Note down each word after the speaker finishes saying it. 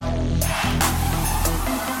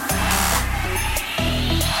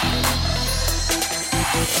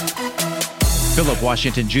Philip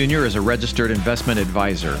Washington Jr. is a registered investment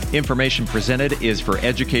advisor. Information presented is for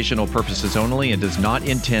educational purposes only and does not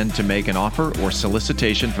intend to make an offer or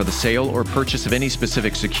solicitation for the sale or purchase of any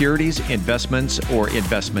specific securities, investments, or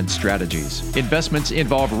investment strategies. Investments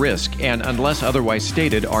involve risk and, unless otherwise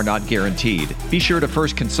stated, are not guaranteed. Be sure to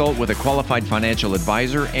first consult with a qualified financial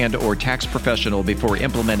advisor and/or tax professional before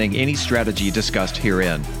implementing any strategy discussed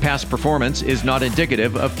herein. Past performance is not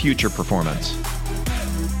indicative of future performance.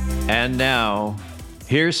 And now,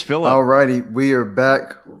 here's Philip. All righty, we are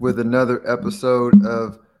back with another episode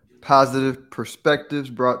of Positive Perspectives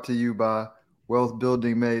brought to you by Wealth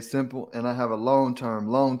Building Made Simple. And I have a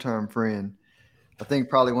long-term friend. I think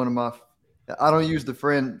probably one of my, I don't use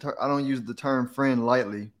the term friend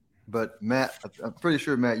lightly, but Matt, I'm pretty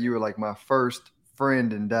sure, Matt, you were like my first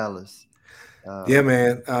friend in Dallas. Yeah,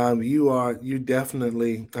 man. You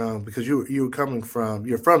definitely, because you're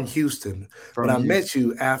from Houston, but I met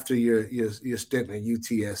you after your stint at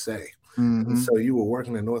UTSA. Mm-hmm. And so you were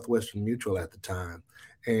working at Northwestern Mutual at the time,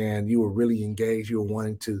 and you were really engaged. You were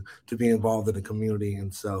wanting to be involved in the community.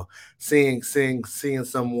 And so seeing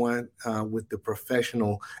someone with the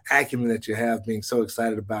professional acumen that you have, being so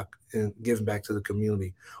excited about and giving back to the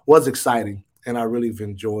community was exciting. And I really have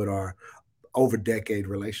enjoyed our over-decade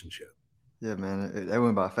relationship. Yeah, man, that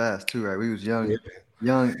went by fast too, right? We was young, Yeah.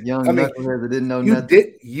 young I mean, knuckleheads that didn't know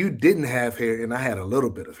nothing. You didn't have hair, and I had a little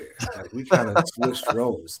bit of hair. Like we kind of switched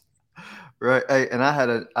roles, right? Hey, and I had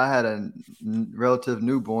a relative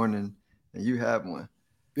newborn, and you have one.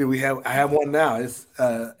 Yeah, I have one now. It's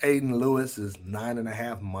Aiden Lewis is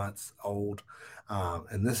 9.5 months old,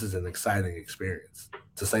 and this is an exciting experience,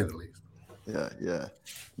 to say the least. Yeah.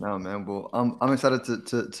 No, man. Well, I'm excited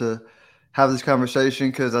to have this conversation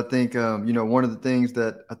because I think one of the things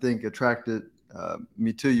that I think attracted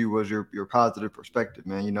me to you was your positive perspective,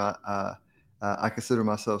 man. I consider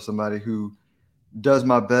myself somebody who does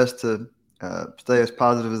my best to stay as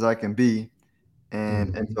positive as I can be,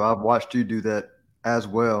 and so I've watched you do that as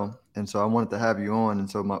well, and so I wanted to have you on. And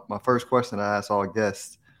so my first question I ask all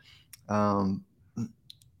guests, and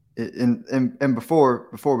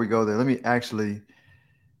before we go there, let me actually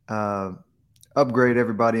upgrade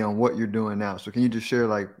everybody on what you're doing now. So can you just share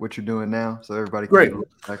like what you're doing now so everybody can get a little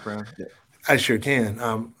background? Yeah. I sure can.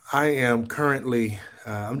 I am currently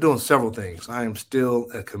I'm doing several things. I am still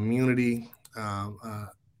a community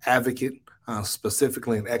advocate,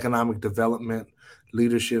 specifically in economic development,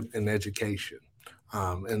 leadership, and education.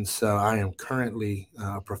 And so I am currently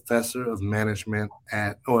a professor of management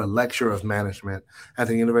or a lecturer of management at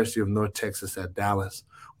the University of North Texas at Dallas,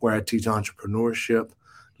 where I teach entrepreneurship,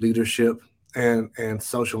 leadership, and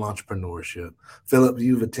social entrepreneurship. Philip,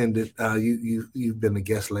 you've attended, you've been a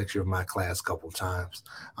guest lecturer of my class a couple of times,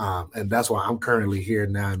 and that's why I'm currently here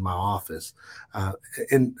now in my office,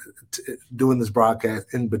 doing this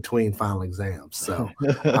broadcast in between final exams. So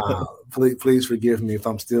please forgive me if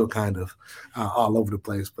I'm still kind of all over the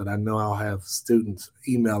place, but I know I'll have students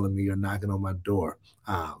emailing me or knocking on my door.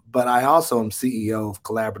 But I also am CEO of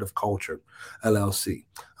Collaborative Culture, LLC.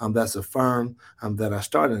 That's a firm that I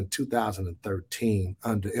started in 2013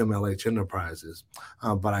 under MLH Enterprises.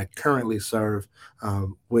 But I currently serve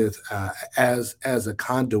as a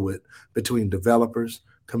conduit between developers,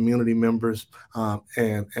 community members,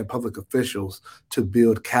 and public officials to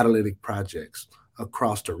build catalytic projects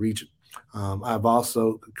across the region. I've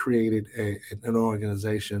also created an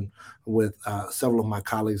organization with several of my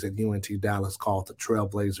colleagues at UNT Dallas called the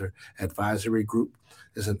Trailblazer Advisory Group.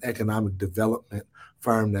 It's an economic development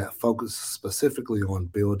firm that focuses specifically on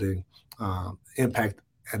building impact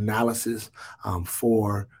analysis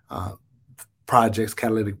for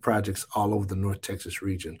catalytic projects all over the North Texas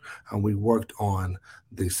region. We worked on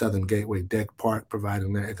the Southern Gateway Deck Park,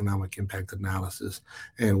 providing their economic impact analysis,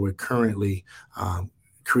 and we're currently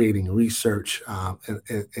creating research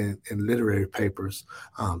and literary papers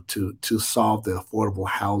to solve the affordable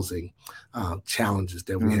housing challenges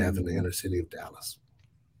that we have in the inner city of Dallas.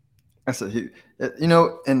 That's a huge,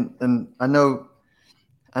 and I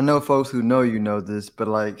know folks who know this, but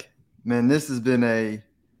like, man, this has been a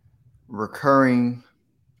recurring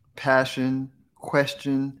passion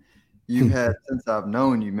question you've had since I've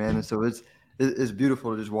known you, man. And so it's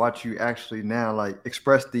beautiful to just watch you actually now like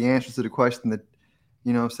express the answer to the question that,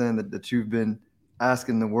 you know what I'm saying, that you've been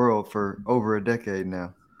asking the world for over a decade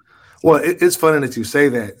now. Well, it's funny that you say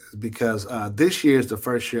that because this year is the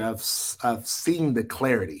first year I've seen the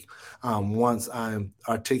clarity. Once I'm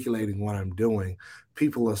articulating what I'm doing,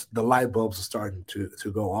 the light bulbs are starting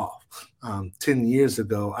to go off. 10 years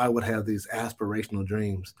ago, I would have these aspirational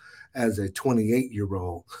dreams as a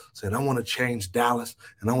 28-year-old saying, I want to change Dallas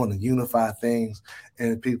and I want to unify things.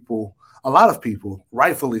 And people a lot of people,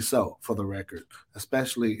 rightfully so, for the record,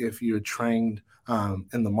 especially if you're trained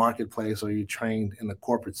in the marketplace or you're trained in the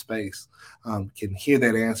corporate space, can hear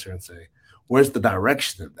that answer and say, where's the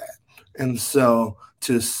direction of that? And so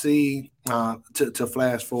to see, to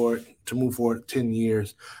flash forward, to move forward 10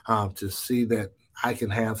 years, to see that I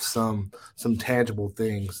can have some tangible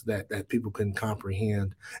things that people can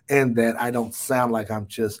comprehend, and that I don't sound like I'm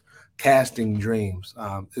just casting dreams,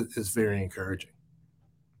 is very encouraging.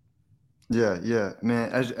 Yeah,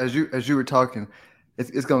 man. As you were talking,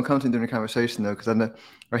 it's gonna come to me during the conversation though, because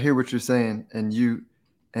I hear what you're saying, and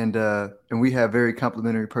we have very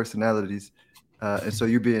complementary personalities, and so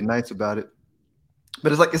you're being nice about it.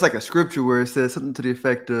 But it's like a scripture where it says something to the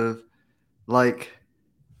effect of like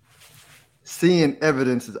seeing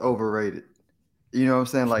evidence is overrated. You know what I'm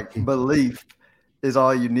saying? Like belief is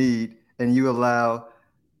all you need, and you allow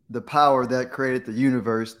the power that created the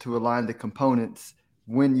universe to align the components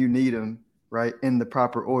when you need them, right, in the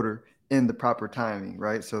proper order, in the proper timing,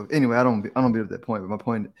 right? So anyway, I don't be at that point, but my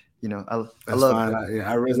point, I That's love fine.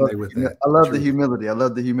 I resonate with that. I love True. the humility. I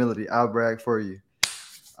love the humility. I'll brag for you.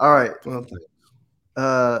 All right. Well,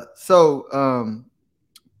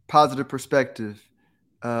 Positive perspective.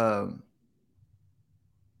 I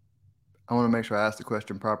want to make sure I ask the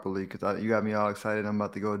question properly because you got me all excited. I'm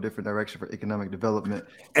about to go a different direction for economic development.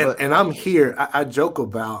 And I'm here. I joke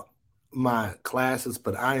about my classes,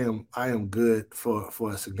 but I am good for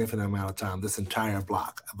a significant amount of time. This entire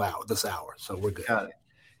block, about this hour, so we're good.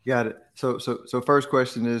 Got it. So first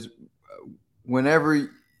question is, what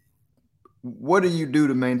do you do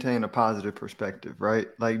to maintain a positive perspective, right?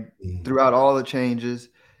 Like throughout all the changes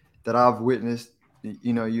that I've witnessed,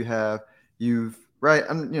 you've right.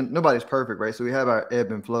 Nobody's perfect, right? So we have our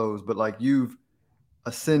ebb and flows, but like you've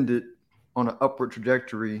ascended on an upward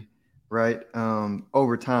trajectory, right?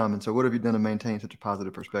 Over time. And so what have you done to maintain such a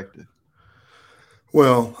positive perspective?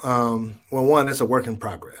 Well, one, it's a work in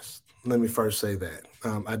progress. Let me first say that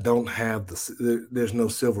I don't have there's no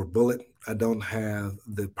silver bullet. I don't have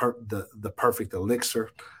the perfect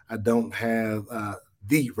elixir. I don't have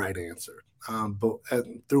the right answer. But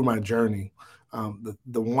through my journey,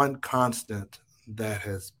 the one constant that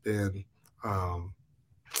has been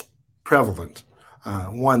prevalent,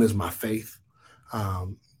 one is my faith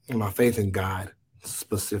in God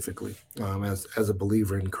specifically, as a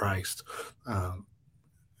believer in Christ.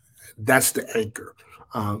 That's the anchor.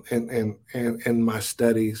 In my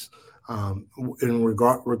studies,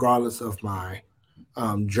 regardless of my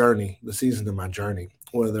journey, the season of my journey,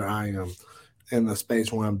 whether I am in a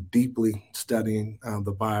space where I'm deeply studying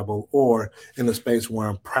the Bible, or in a space where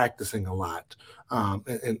I'm practicing a lot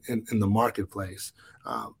in the marketplace,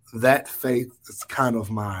 that faith is kind of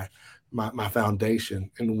my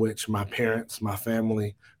foundation, in which my parents, my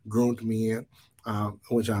family groomed me in,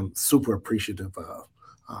 which I'm super appreciative of.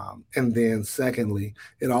 And then secondly,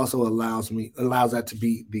 it also allows that to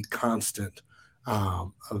be the constant a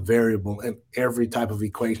variable in every type of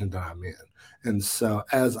equation that I'm in. And so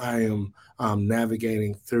as I am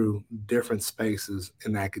navigating through different spaces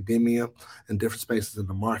in academia and different spaces in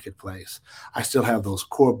the marketplace, I still have those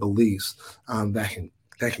core beliefs that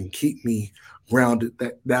can keep me grounded,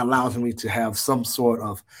 that allows me to have some sort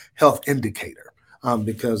of health indicator.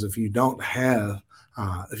 Because if you don't have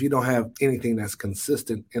anything that's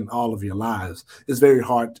consistent in all of your lives, it's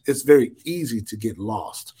very easy to get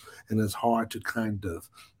lost, and it's hard to kind of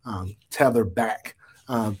tether back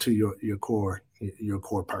to your core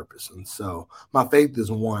purpose. And so my faith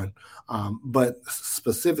is one, but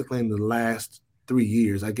specifically in the last 3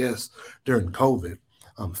 years, I guess during COVID,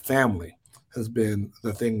 family has been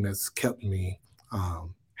the thing that's kept me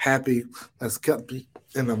happy, that's kept me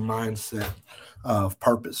in a mindset of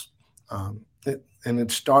purpose.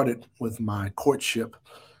 It started with my courtship,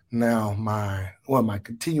 now my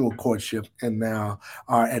continual courtship, and now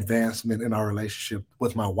our advancement in our relationship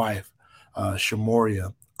with my wife,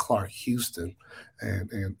 Shamoria Clark Houston,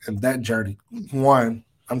 and that journey. One,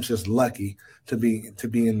 I'm just lucky to be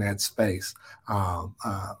in that space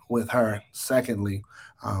with her. Secondly,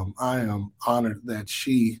 I am honored that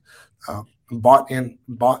she bought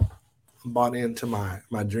into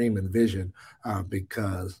my dream and vision,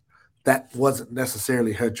 because that wasn't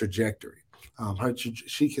necessarily her trajectory.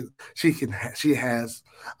 She has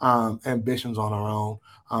ambitions on her own,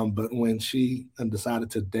 but when she decided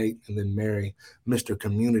to date and then marry Mr.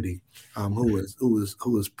 Community, who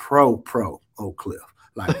is pro Oak Cliff,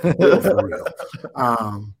 like real for real,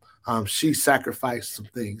 she sacrificed some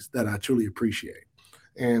things that I truly appreciate,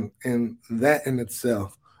 and that in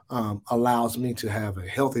itself allows me to have a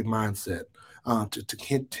healthy mindset to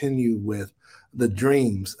continue with the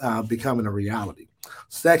dreams becoming a reality.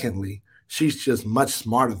 Secondly, She's just much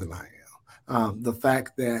smarter than I am. The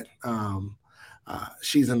fact that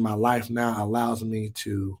she's in my life now allows me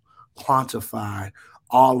to quantify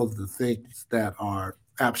all of the things that are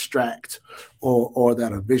abstract or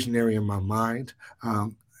that are visionary in my mind.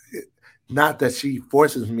 It, not that she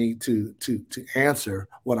forces me to answer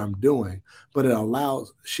what I'm doing, but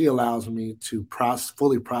she allows me to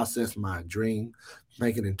fully process my dream,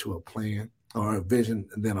 make it into a plan or a vision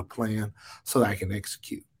and then a plan so that I can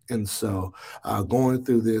execute. And so, going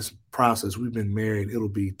through this process, we've been married. It'll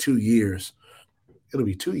be 2 years. It'll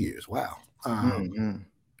be 2 years. Wow. Mm-hmm.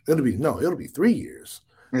 It'll be 3 years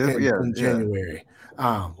in January.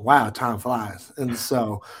 Wow, time flies. And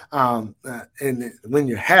so, and when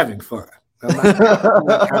you're having fun, I'm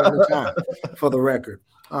not counting the time for the record.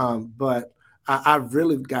 But I've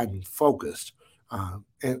really gotten focused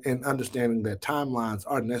and understanding that timelines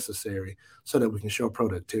are necessary so that we can show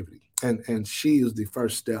productivity. And she is the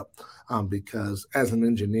first step because as an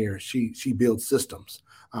engineer, she builds systems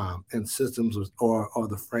and systems or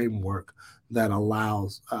the framework that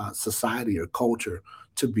allows society or culture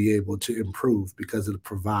to be able to improve because it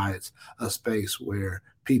provides a space where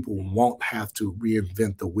people won't have to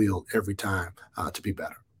reinvent the wheel every time to be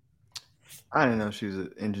better. I didn't know she was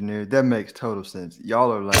an engineer. That makes total sense.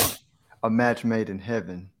 Y'all are like a match made in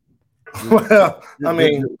heaven. Well, I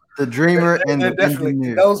mean, the dreamer and the definitely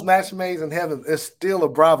engineer. Those match made in heaven is still a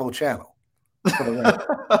Bravo channel.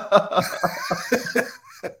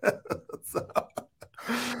 So,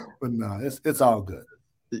 but no, it's all good.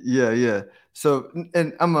 Yeah. So,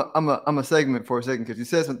 and I'm a segment for a second because you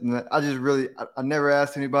said something that I never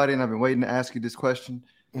asked anybody, and I've been waiting to ask you this question,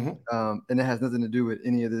 and it has nothing to do with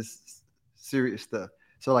any of this serious stuff.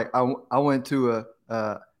 So, like, I went to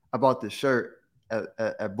I bought this shirt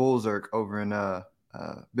at Bullzerk over in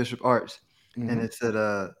Bishop Arts, and it said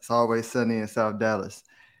 "It's always sunny in South Dallas,"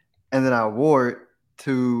 and then I wore it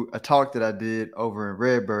to a talk that I did over in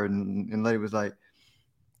Redbird, and the lady was like,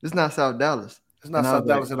 "This is not South Dallas." It's not South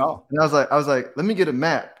Dallas at all. And I was like, let me get a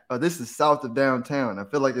map. This is south of downtown. I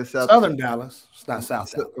feel like it's Southern Dallas. It's not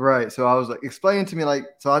South Dallas. Right. So I was like, explain to me, like,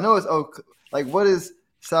 so I know it's what is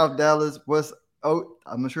South Dallas?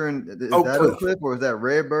 I'm sure is that Oak Cliff or is that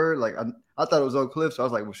Redbird? Like, I thought it was Oak Cliff. So I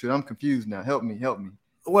was like, well, shoot, I'm confused now. Help me.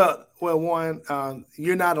 Well, Warren,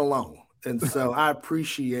 you're not alone. And so I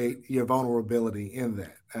appreciate your vulnerability in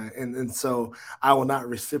that. And so I will not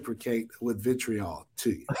reciprocate with vitriol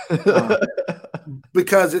to you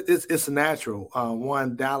because it's natural.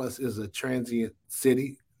 One, Dallas is a transient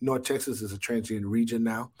city. North Texas is a transient region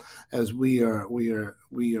now, as we are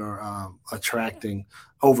attracting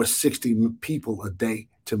over 60 people a day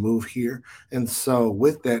to move here. And so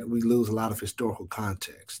with that, we lose a lot of historical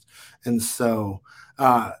context. And so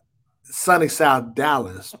sunny South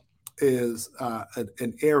Dallas is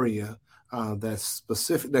an area that's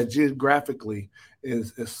specific, that geographically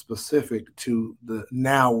is specific to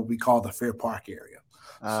now what we call the Fair Park area.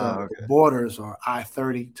 So the borders are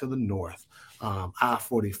I-30 to the north,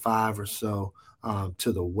 I-45 or so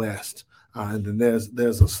to the west. And then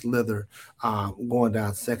there's a slither going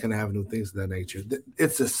down Second Avenue, things of that nature.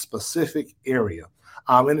 It's a specific area.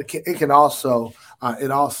 And it also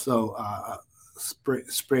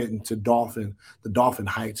spread into the Dolphin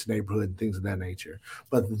Heights neighborhood and things of that nature.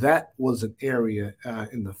 But that was an area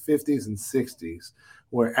in the 50s and 60s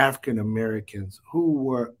where African Americans who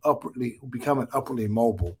were becoming upwardly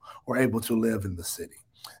mobile were able to live in the city.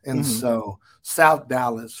 And so South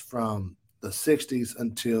Dallas from the 60s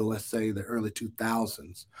until, let's say, the early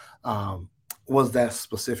 2000s was that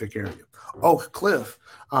specific area. Oak Cliff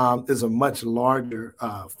is a much larger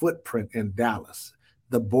footprint in Dallas.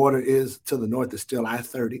 The border is to the north is still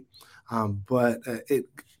I-30, but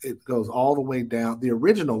it goes all the way down. The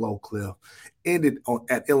original Oak Cliff ended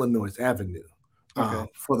at Illinois Avenue,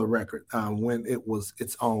 for the record, when it was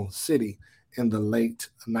its own city in the late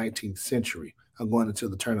 19th century, going into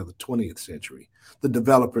the turn of the 20th century. The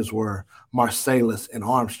developers were Marsalis and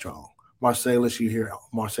Armstrong. Marsalis, you hear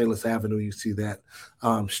Marsalis Avenue, you see that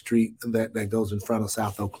street that goes in front of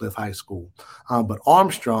South Oak Cliff High School. But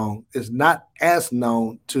Armstrong is not as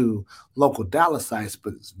known to local Dallasites,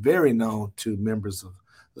 but it's very known to members of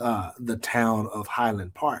the town of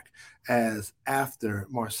Highland Park, as after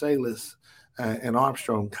Marsalis and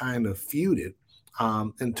Armstrong kind of feuded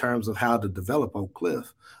in terms of how to develop Oak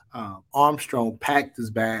Cliff, Armstrong packed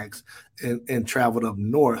his bags and traveled up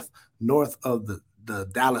north of the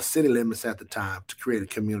Dallas city limits at the time to create a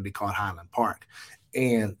community called Highland Park.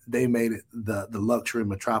 And they made it the luxury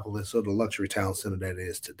metropolis or the luxury town center that it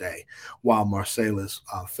is today, while Marsalis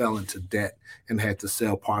fell into debt and had to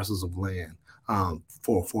sell parcels of land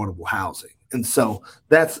for affordable housing. And so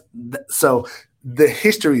so the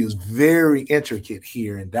history is very intricate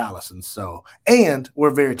here in Dallas. And we're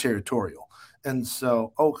very territorial. And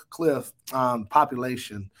so Oak Cliff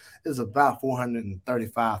population is about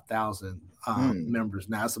 435,000 members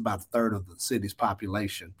now. It's about a third of the city's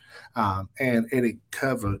population. And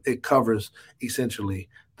it covers essentially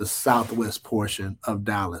the southwest portion of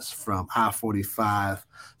Dallas from I-45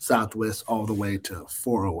 southwest all the way to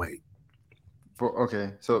 408.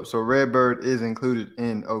 Okay, so Redbird is included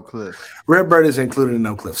in Oak Cliff. Redbird is included in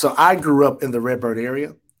Oak Cliff. So I grew up in the Redbird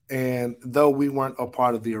area, and though we weren't a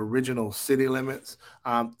part of the original city limits,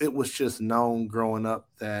 it was just known growing up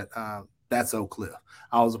that that's Oak Cliff.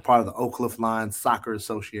 I was a part of the Oak Cliff Lions Soccer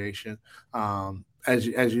Association. As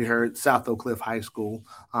you heard, South Oak Cliff High School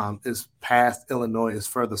is past Illinois, is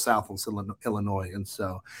further south from Illinois, and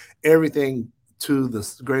so everything to the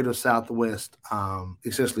greater Southwest,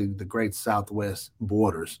 essentially the great Southwest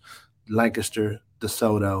borders, Lancaster,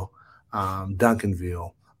 DeSoto,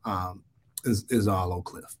 Duncanville, is all Oak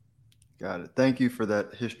Cliff. Got it. Thank you for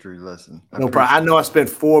that history lesson. No problem. I know I spent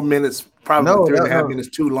 4 minutes, probably 3.5 minutes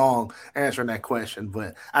too long answering that question,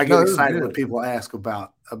 but I get excited when people ask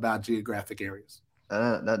about geographic areas.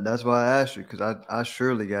 That's why I asked you, because I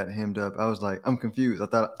surely got hemmed up. I was like, I'm confused. I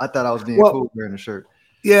thought I was being cool wearing the shirt.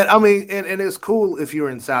 Yeah, I mean, and it's cool if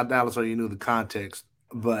you're in South Dallas or you knew the context,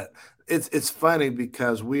 but it's funny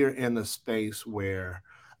because we're in a space where,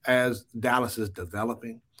 as Dallas is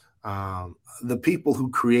developing, the people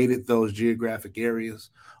who created those geographic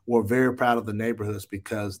areas were very proud of the neighborhoods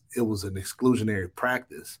because it was an exclusionary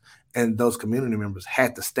practice, and those community members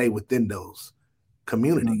had to stay within those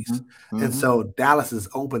communities. Mm-hmm. And so Dallas is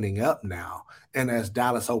opening up now, and as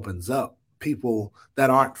Dallas opens up, people that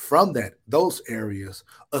aren't from those areas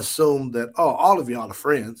assume that, oh, all of y'all are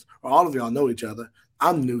friends or all of y'all know each other.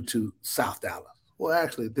 I'm new to South Dallas. Well,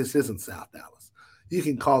 actually, this isn't South Dallas. You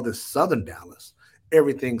can call this Southern Dallas.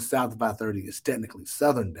 Everything south of I-30 is technically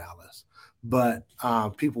Southern Dallas, but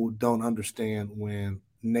people don't understand when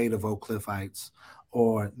native Oak Cliffites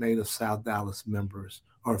or native South Dallas members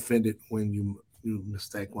are offended when you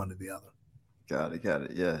mistake one or the other. Got it.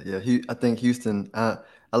 Yeah. I think Houston, I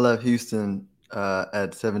left Houston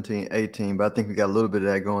at 17, 18, but I think we got a little bit of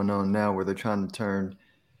that going on now where they're trying to turn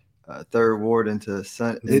Third Ward into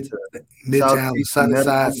Midtown,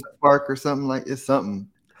 Sunnyside Park or something like it's something.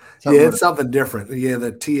 Yeah, it's something different. Yeah,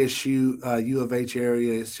 the TSU, U of H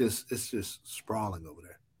area, it's just sprawling over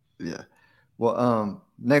there. Yeah. Well,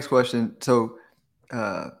 next question. So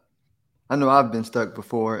I know I've been stuck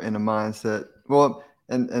before in a mindset. Well,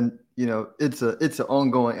 and you know, it's an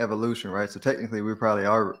ongoing evolution, right? So technically we probably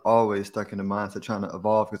are always stuck in the mindset trying to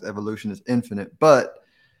evolve because evolution is infinite. But,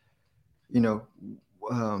 you know,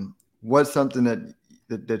 what's something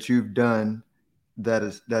that you've done that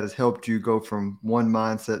has helped you go from one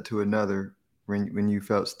mindset to another when you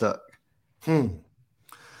felt stuck?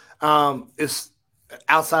 It's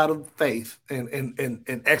outside of faith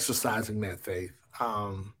and exercising that faith.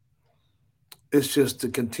 It's just to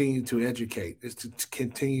continue to educate. It's to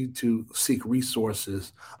continue to seek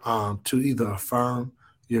resources to either affirm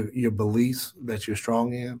your beliefs that you're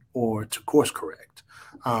strong in or to course correct.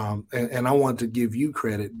 And I want to give you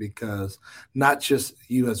credit because not just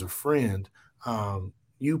you as a friend,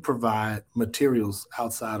 you provide materials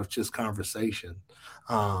outside of just conversation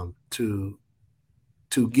to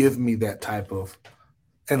give me that type of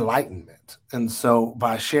enlightenment. And so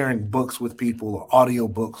by sharing books with people or audio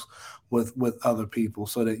books with other people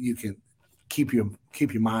so that you can keep your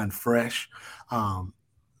mind fresh, I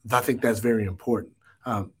think that's very important.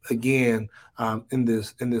 Again, in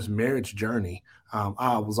this marriage journey,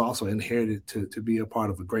 I was also inherited to be a part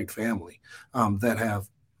of a great family that have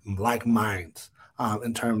like minds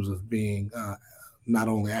in terms of being not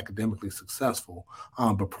only academically successful,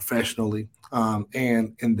 but professionally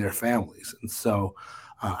and in their families. And so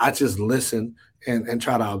I just listen and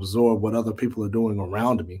try to absorb what other people are doing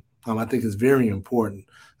around me. I think it's very important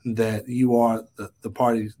that you are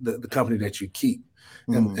the company that you keep.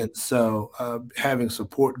 Mm-hmm. And so having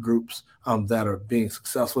support groups that are being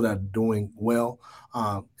successful, that are doing well,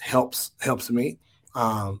 helps me.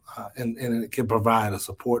 And it can provide a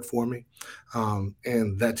support for me.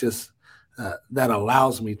 And that just that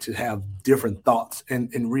allows me to have different thoughts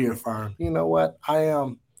and reaffirm, you know what,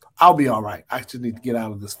 I'll be all right. I just need to get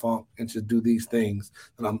out of this funk and just do these things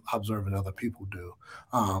that I'm observing other people do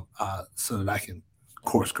so that I can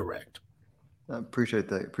course correct. I appreciate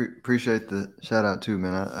that. Appreciate the shout out too,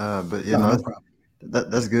 man. But you no know, problem.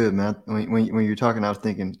 That's good, man. When you're talking, I was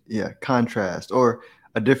thinking, contrast, or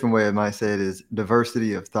a different way I might say it is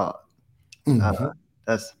diversity of thought. Mm-hmm.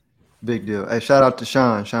 Big deal. Hey, shout out to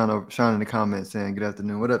Sean. Sean in the comments saying good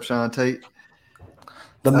afternoon. What up, Sean Tate?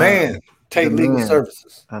 The man, The Tate Legal man.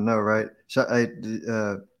 Services. I know, right?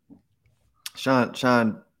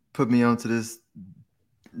 Sean put me onto this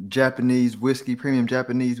Japanese whiskey, premium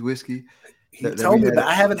Japanese whiskey. He told me about.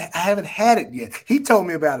 I haven't had it yet. He told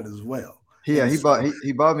me about it as well. Yeah, he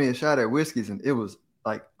bought me a shot at whiskeys, and it was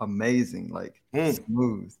like amazing, like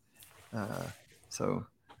smooth. So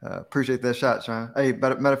appreciate that shot, Sean. Hey,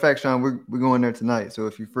 matter of fact, Sean, we're going there tonight. So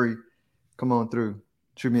if you're free, come on through.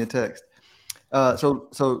 Shoot me a text.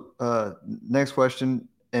 So next question,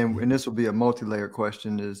 and this will be a multi-layered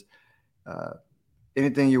question, is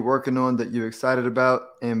anything you're working on that you're excited about?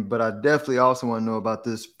 But I definitely also want to know about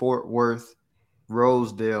this Fort Worth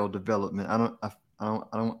Rosedale development. I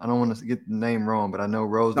don't want to get the name wrong, but I know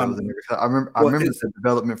Rosedale was in there. I remember the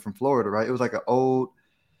development from Florida, right? It was like an old.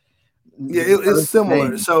 Yeah, it's similar.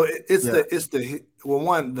 Name. So the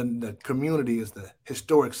community is the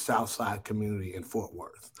historic South Side community in Fort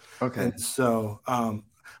Worth. Okay. And so,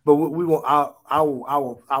 but we will. I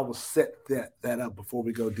will set that up before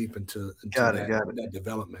we go deep into that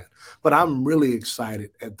development. But I'm really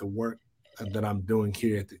excited at the work that I'm doing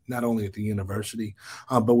here not only at the university,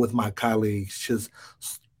 but with my colleagues, just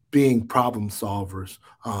being problem solvers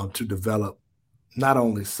to develop not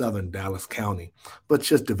only Southern Dallas County, but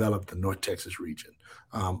just develop the North Texas region.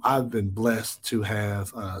 I've been blessed to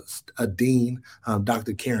have a dean,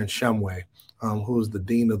 Dr. Karen Shumway, who is the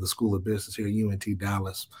dean of the School of Business here at UNT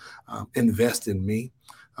Dallas, invest in me,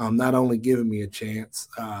 not only giving me a chance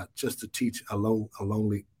just to teach a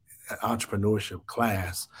lonely entrepreneurship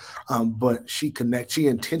class, but she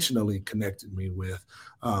intentionally connected me with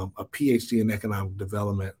a PhD in economic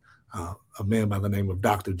development, a man by the name of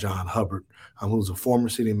Dr. John Hubbard, who's a former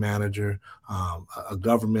city manager, a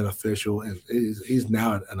government official, and he's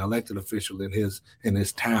now an elected official in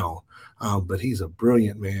his town. But he's a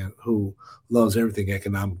brilliant man who loves everything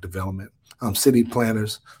economic development. City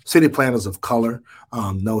planners of color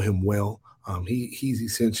know him well. He's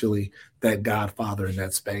essentially that godfather in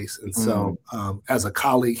that space. And so as a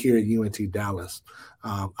colleague here at UNT Dallas,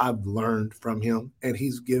 I've learned from him, and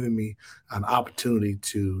he's given me an opportunity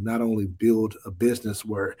to not only build a business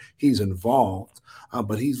where he's involved,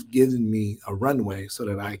 but he's given me a runway so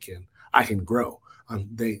that I can grow.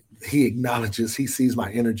 He acknowledges, he sees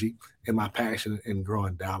my energy and my passion in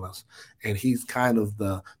growing Dallas, and he's kind of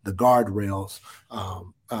the guardrails,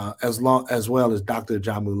 as well as Dr.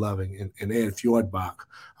 Jamu Loving and Ed Fjordbach,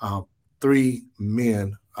 three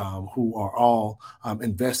men who are all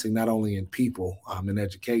investing not only in people, in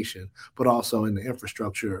education, but also in the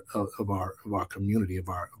infrastructure of our community, of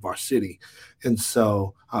our city. And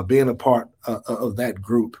so being a part of that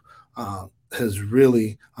group has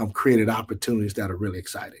really created opportunities that are really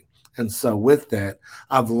exciting. And so with that,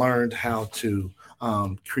 I've learned how to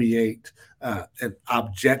create an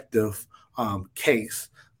objective case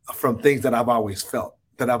from things that I've always felt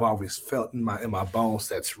in my bones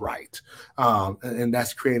that's right. And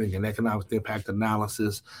that's creating an economic impact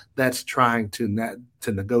analysis that's trying to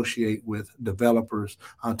negotiate with developers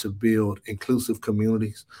to build inclusive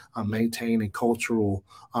communities, maintaining cultural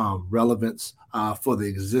relevance for the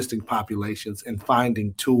existing populations, and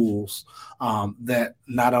finding tools that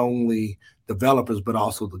not only developers, but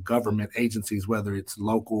also the government agencies, whether it's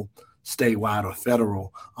local, statewide, or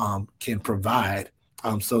federal, can provide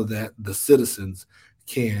so that the citizens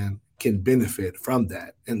can benefit from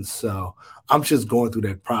that. And so I'm just going through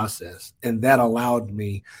that process, and that allowed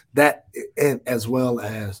me that, and as well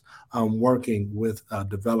as working with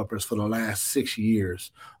developers for the last 6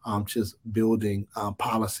 years, just building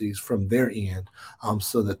policies from their end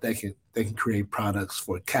so that they can create products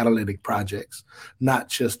for catalytic projects, not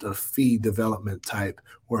just a fee development type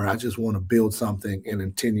where I just want to build something and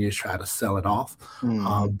in 10 years try to sell it off,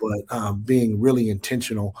 but being really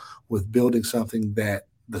intentional with building something that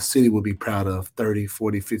the city will be proud of 30,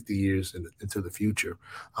 40, 50 years into the future.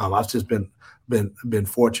 I've just been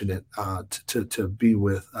fortunate to be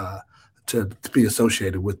with to be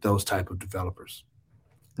associated with those type of developers.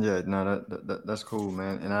 Yeah, no, that's cool,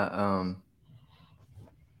 man.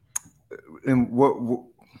 And what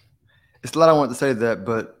it's a lot I want to say that,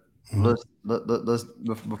 but let's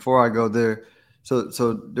before I go there.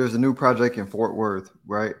 So there's a new project in Fort Worth,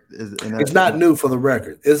 right? It's not new, for the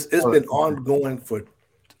record. It's been ongoing for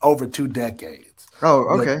over 2 decades.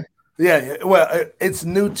 Oh, okay. Yeah. Well, it's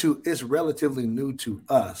relatively new to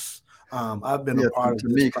us. I've been a part of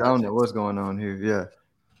this me, I don't know what's going on here. Yeah.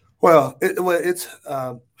 Well, it's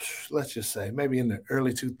let's just say maybe in the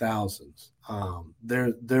early 2000s,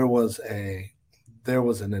 there was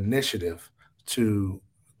an initiative to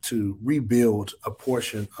to rebuild a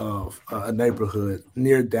portion of a neighborhood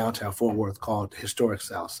near downtown Fort Worth called the historic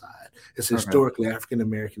South Side. It's a historically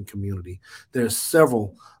African-American community. There's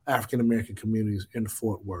several African-American communities in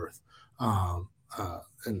Fort Worth. And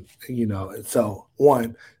so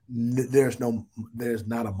one, there's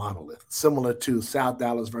not a monolith. Similar to South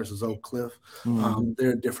Dallas versus Oak Cliff, there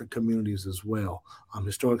are different communities as well.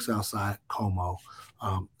 Historic South Side, Como,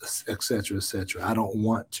 et cetera, et cetera. I don't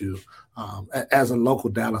want to, as a local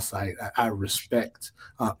Dallasite, I respect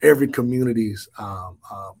every community's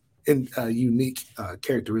unique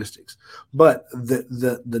characteristics. But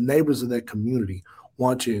the neighbors of that community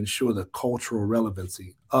want to ensure the cultural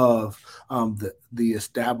relevancy of the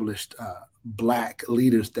established Black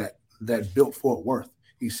leaders that built Fort Worth.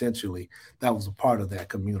 Essentially, that was a part of that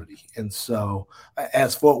community. And so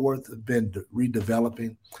as Fort Worth has been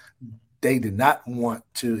redeveloping, they did not want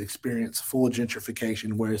to experience full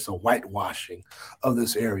gentrification where it's a whitewashing of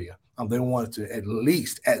this area. They wanted to at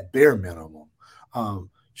least, at bare minimum,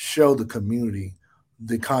 show the community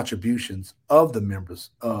the contributions of the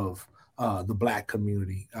members of the Black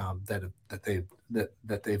community that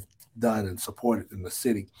they've done and supported in the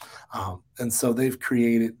city, and so they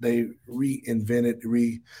reinvented,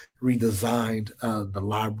 redesigned the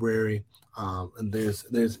library. And there's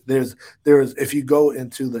if you go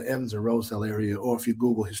into the Evans and Roselle area, or if you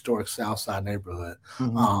Google historic South Side neighborhood,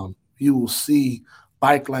 you will see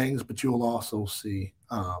bike lanes, but you will also see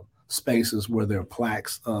spaces where there are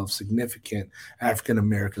plaques of significant African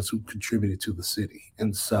Americans who contributed to the city.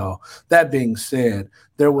 And so that being said,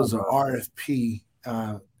 there was an RFP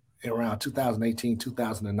around 2018,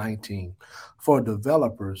 2019 for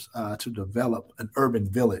developers to develop an urban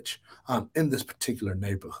village in this particular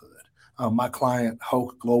neighborhood. My client,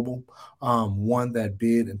 Hoke Global, won that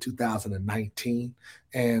bid in 2019.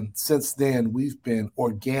 And since then, we've been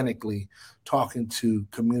organically talking to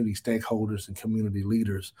community stakeholders and community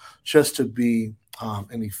leaders just to be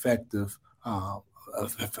an effective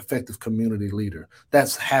community leader.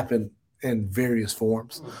 That's happened in various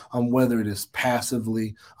forms, whether it is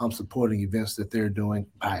passively supporting events that they're doing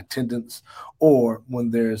by attendance, or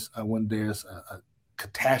when there's a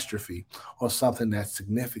catastrophe or something that's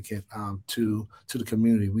significant to the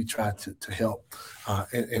community, we try to help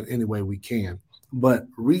in any way we can. But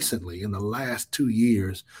recently, in the last 2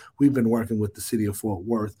 years, we've been working with the city of Fort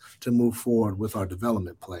Worth to move forward with our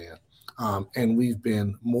development plan. And we've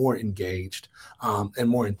been more engaged and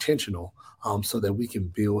more intentional so that we can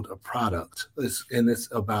build a product. It's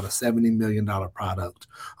about a $70 million product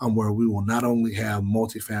where we will not only have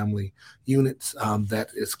multifamily units that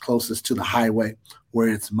is closest to the highway where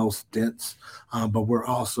it's most dense, but we're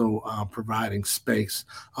also providing space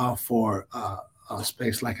for a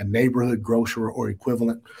space like a neighborhood grocer or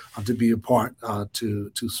equivalent to be a part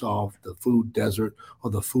to solve the food desert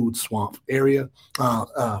or the food swamp area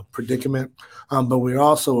predicament. But we're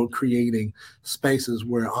also creating spaces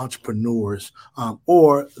where entrepreneurs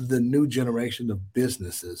or the new generation of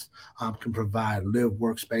businesses can provide live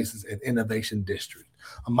workspaces and innovation district.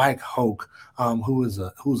 Mike Hoke, who's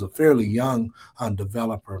a fairly young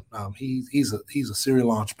developer, he's a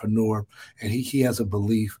serial entrepreneur, and he has a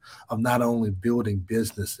belief of not only building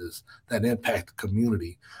businesses that impact the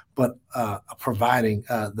community, but providing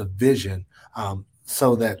the vision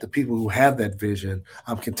so that the people who have that vision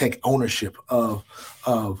can take ownership of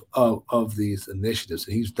these initiatives.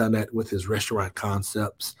 And he's done that with his restaurant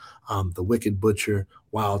concepts, the Wicked Butcher,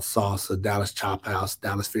 Wild Salsa, Dallas Chop House,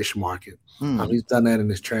 Dallas Fish Market. He's done that in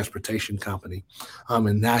his transportation company,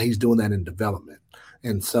 and now he's doing that in development.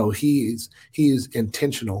 And so he is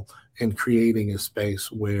intentional in creating a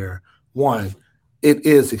space where, one, it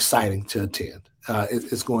is exciting to attend.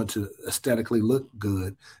 It's going to aesthetically look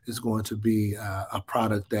good. It's going to be a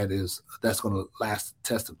product that's going to last the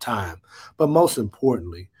test of time. But most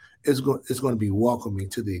importantly, it's going to be welcoming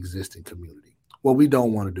to the existing community. What I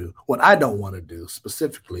don't want to do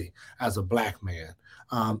specifically as a Black man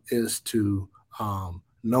is to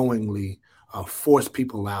knowingly force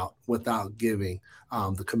people out without giving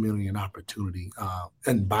the community an opportunity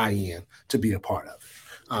and buy-in to be a part of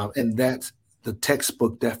it. And that's the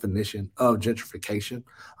textbook definition of gentrification.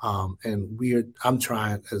 And I'm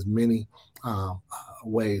trying as many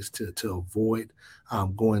ways to avoid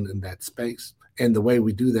going in that space. And the way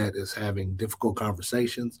we do that is having difficult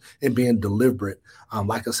conversations and being deliberate,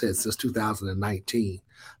 like I said, since 2019,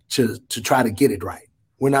 to try to get it right.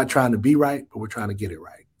 We're not trying to be right, but we're trying to get it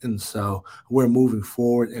right. And so we're moving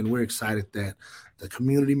forward, and we're excited that the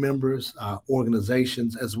community members,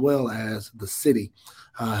 organizations, as well as the city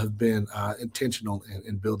have been intentional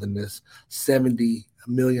in building this $70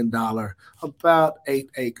 million, about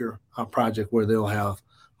 8-acre project where they'll have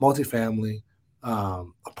multifamily,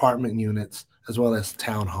 apartment units, as well as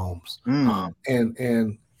townhomes,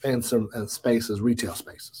 and some spaces, retail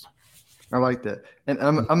spaces. I like that. And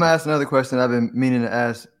I'm gonna ask another question I've been meaning to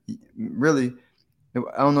ask. Really,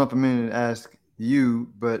 I don't know if I'm meaning to ask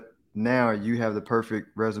you, but now you have the perfect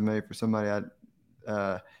resume for somebody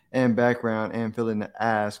and background and feeling to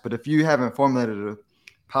ask. But if you haven't formulated a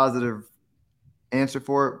positive answer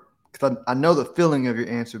for it, because I know the feeling of your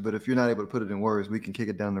answer, but if you're not able to put it in words, we can kick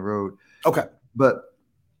it down the road. Okay. But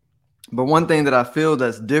one thing that I feel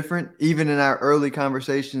that's different, even in our early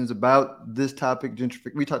conversations about this topic,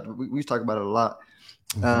 gentrification, we talk about it a lot.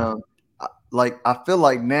 I feel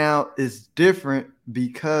like now it's different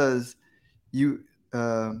because you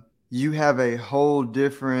have a whole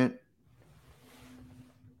different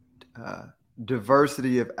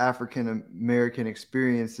diversity of African American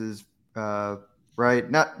experiences, right?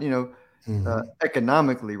 Not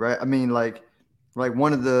economically, right? I mean, like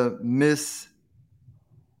one of the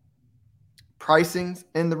pricings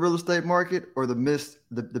in the real estate market, or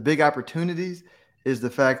the big opportunities, is the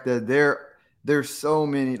fact that there's so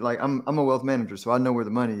many. Like I'm a wealth manager, so I know where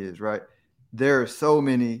the money is, right? There are so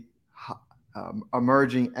many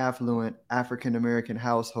emerging affluent African American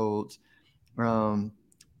households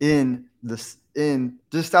in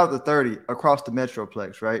just south of 30 across the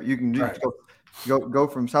Metroplex, right? You can go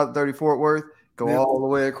from south of 30 Fort Worth, all the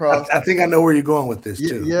way across. I think I know where you're going with this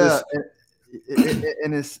too. Yeah.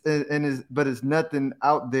 But it's nothing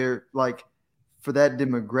out there like for that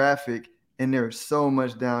demographic, and there's so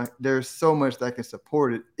much that can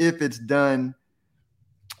support it if it's done,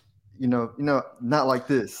 not like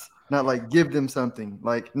this, not like give them something,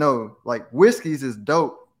 like Whiskey's is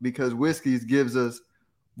dope because Whiskey's gives us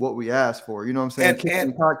what we ask for, you know what I'm saying?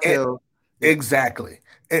 And cocktail. Exactly.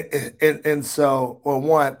 And so, well,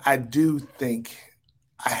 one, I do think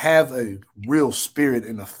I have a real spirit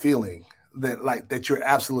and a feeling that you're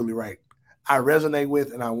absolutely right. I resonate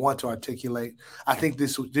with, and I want to articulate. I think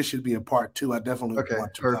this should be a part 2. I definitely want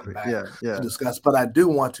to come back to discuss, but I do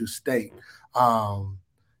want to state,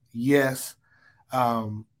 yes,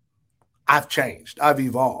 I've changed, I've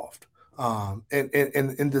evolved, and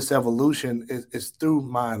in this evolution is through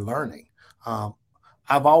my learning.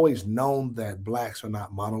 I've always known that Blacks are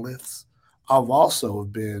not monoliths. I'm also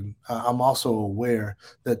aware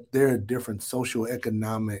that there are different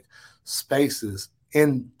socioeconomic spaces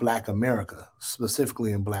in Black America,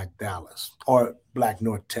 specifically in Black Dallas or Black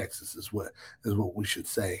North Texas is what we should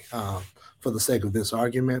say, for the sake of this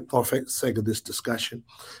argument or for the sake of this discussion.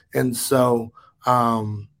 And so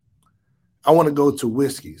I want to go to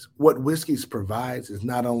Whiskey's. What Whiskey's provides is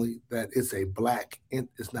not only that it's a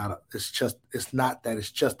it's not that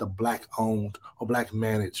it's just a Black owned or Black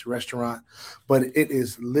managed restaurant, but it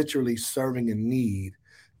is literally serving a need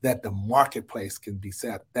that the marketplace can be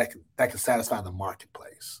set, that can satisfy the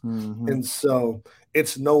marketplace. And so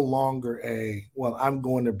it's no longer I'm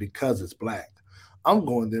going there because it's Black. I'm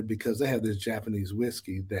going there because they have this Japanese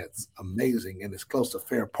whiskey that's amazing and it's close to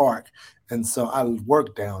Fair Park. And so I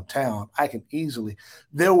work downtown. I can easily,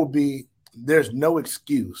 there's no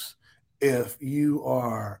excuse if you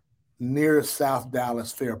are near South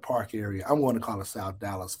Dallas, Fair Park area. I'm going to call it South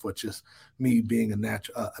Dallas for just me being a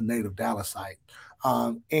native Dallasite.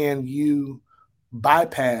 And you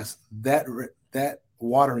bypass that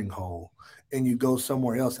watering hole and you go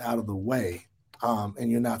somewhere else out of the way.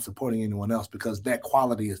 And you're not supporting anyone else because that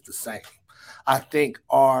quality is the same. I think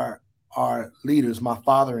our leaders, my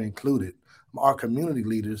father included, our community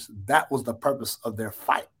leaders, that was the purpose of their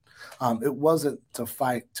fight. It wasn't to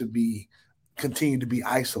fight to continue to be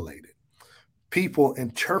isolated. People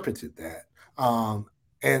interpreted that,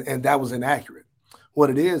 and that was inaccurate. What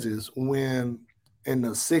it is when in the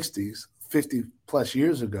 60s, 50 plus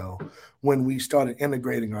years ago, when we started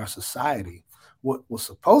integrating our society, what was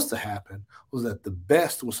supposed to happen was that the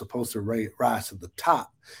best was supposed to rise to the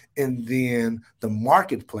top, and then the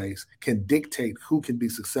marketplace can dictate who can be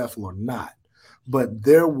successful or not. But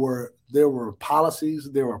there were policies,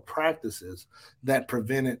 there were practices that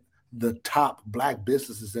prevented the top Black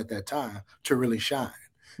businesses at that time to really shine.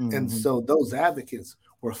 And so those advocates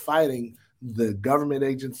were fighting the government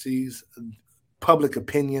agencies, public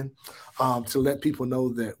opinion, to let people know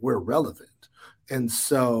that we're relevant. And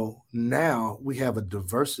so now we have a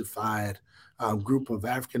diversified group of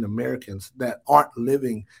African Americans that aren't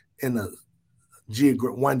living in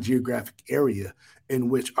one geographic area in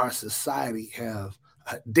which our society have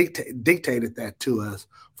dictated that to us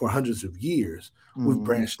for hundreds of years. We've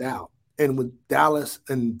branched out. And with Dallas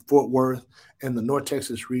and Fort Worth and the North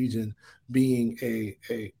Texas region being a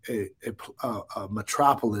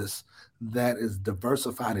metropolis that is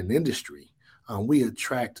diversified in industry, we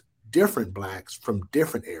attract different Blacks from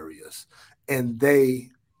different areas, and they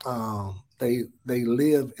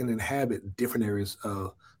live and inhabit different areas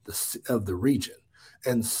of the region.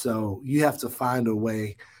 And so you have to find a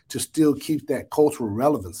way to still keep that cultural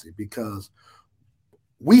relevancy, because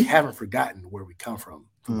we haven't forgotten where we come from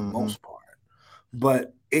for the most part,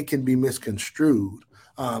 but it can be misconstrued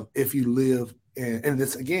if you live in, and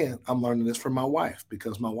this, again, I'm learning this from my wife,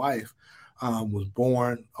 because my wife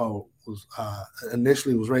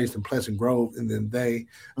initially was raised in Pleasant Grove, and then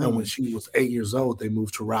when she was 8 years old, they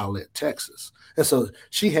moved to Rowlett, Texas. And so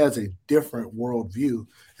she has a different worldview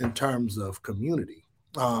in terms of community.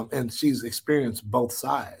 And she's experienced both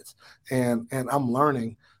sides. And I'm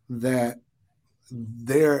learning that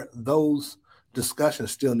those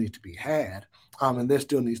discussions still need to be had. And there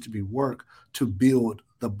still needs to be work to build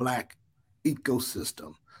the Black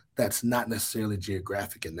ecosystem that's not necessarily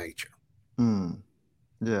geographic in nature.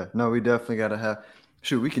 Yeah, no, we definitely got to have.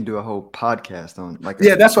 We can do a whole podcast on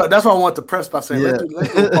that's why I want to press by saying let's do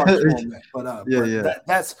a part two on that.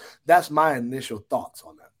 But that's my initial thoughts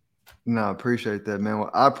on that. No, I appreciate that, man. Well,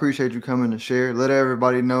 I appreciate you coming to share. Let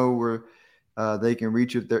everybody know where they can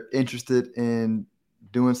reach you if they're interested in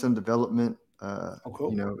doing some development.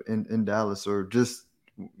 Cool. In Dallas, or just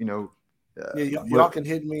y'all can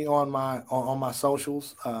hit me on my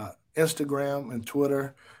socials, Instagram and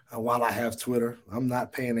Twitter. While I have Twitter, I'm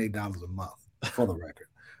not paying $8 a month, for the record.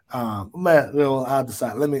 I'll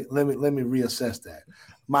decide. Let me reassess that.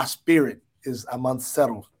 My spirit is, I'm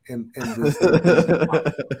unsettled in this.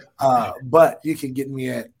 But you can get me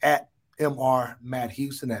at Mr. Matt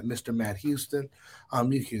Houston, at Mr. Matt Houston.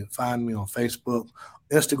 You can find me on Facebook.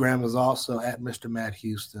 Instagram is also at Mr. Matt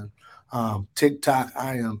Houston. TikTok,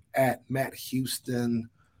 I am at Matt Houston.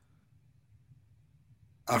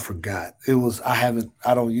 I forgot.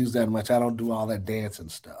 I don't use that much. I don't do all that dancing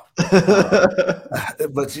stuff.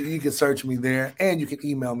 But you can search me there, and you can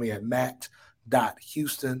email me at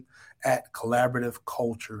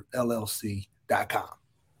matt.houston@collaborativeculturellc.com.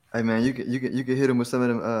 Hey man, you can hit him with some of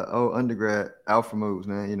them old undergrad alpha moves,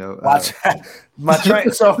 man. Watch my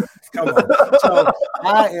train. So come on. So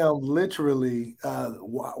I am literally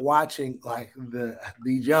watching like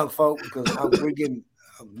these young folk, because we're getting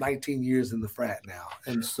 19 years in the frat now,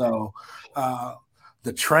 and so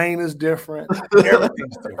the train is different.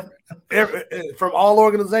 Everything's different from all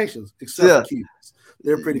organizations except Cubans.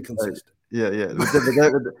 They're pretty consistent. Yeah.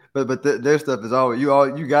 But their stuff is always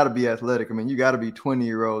you got to be athletic. I mean, you got to be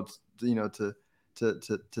 20-year-olds, to do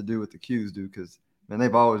what the Qs do, because man,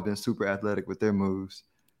 they've always been super athletic with their moves.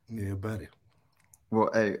 Yeah, buddy.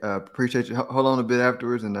 Well, hey, appreciate you. Hold on a bit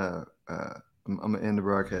afterwards, and I'm gonna end the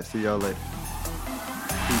broadcast. See y'all later.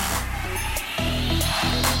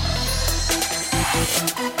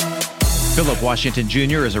 Philip Washington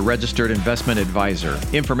Jr. is a registered investment advisor.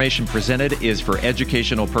 Information presented is for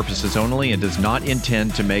educational purposes only and does not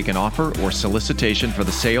intend to make an offer or solicitation for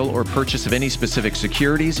the sale or purchase of any specific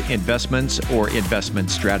securities, investments, or investment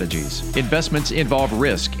strategies. Investments involve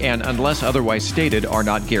risk and, unless otherwise stated, are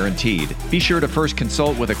not guaranteed. Be sure to first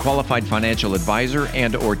consult with a qualified financial advisor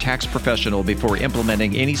and/or tax professional before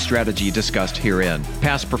implementing any strategy discussed herein.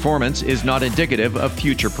 Past performance is not indicative of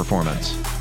future performance.